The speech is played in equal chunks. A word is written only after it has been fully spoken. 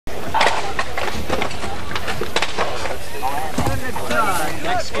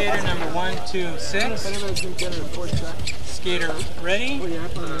skater number 126. Skater ready?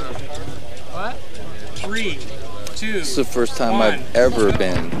 What? 3, 2, This is the first time I've ever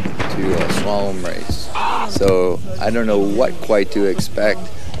been to a slalom race, so I don't know what quite to expect.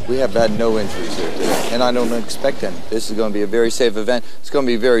 We have had no injuries here today, and I don't expect any. This is going to be a very safe event. It's going to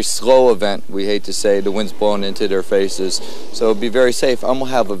be a very slow event, we hate to say. The wind's blowing into their faces, so it'll be very safe. I'm going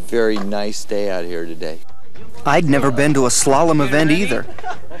to have a very nice day out here today. I'd never been to a slalom event either,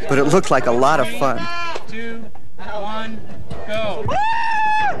 but it looked like a lot of fun. 2, 1, go!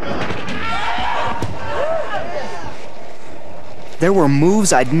 There were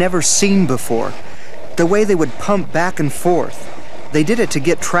moves I'd never seen before. The way they would pump back and forth. They did it to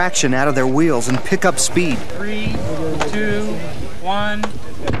get traction out of their wheels and pick up speed. 3, 2, 1,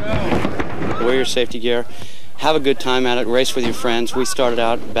 go! Wear your safety gear. Have a good time at it. Race with your friends. We started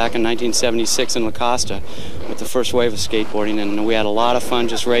out back in 1976 in La Costa with the first wave of skateboarding, and we had a lot of fun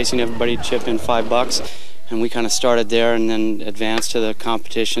just racing. Everybody chipped in $5, and we kind of started there and then advanced to the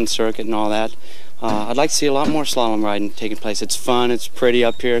competition circuit and all that. I'd like to see a lot more slalom riding taking place. It's fun, it's pretty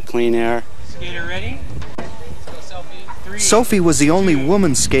up here, clean air. Skater ready? Sophie was the only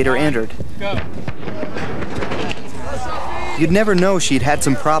woman skater entered. Go. You'd never know she'd had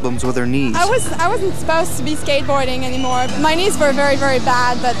some problems with her knees. I wasn't supposed to be skateboarding anymore. My knees were very, very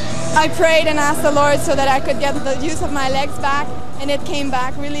bad, but I prayed and asked the Lord so that I could get the use of my legs back, and it came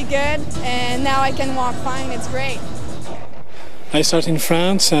back really good, and now I can walk fine. It's great. I start in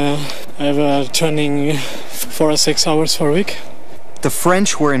France. I have training 4 or 6 hours per week. The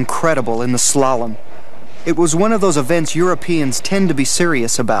French were incredible in the slalom. It was one of those events Europeans tend to be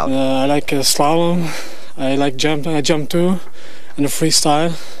serious about. I like slalom. I like jump too, and the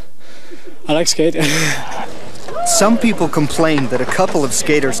freestyle. I like skate. Some people complained that a couple of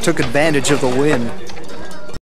skaters took advantage of the wind.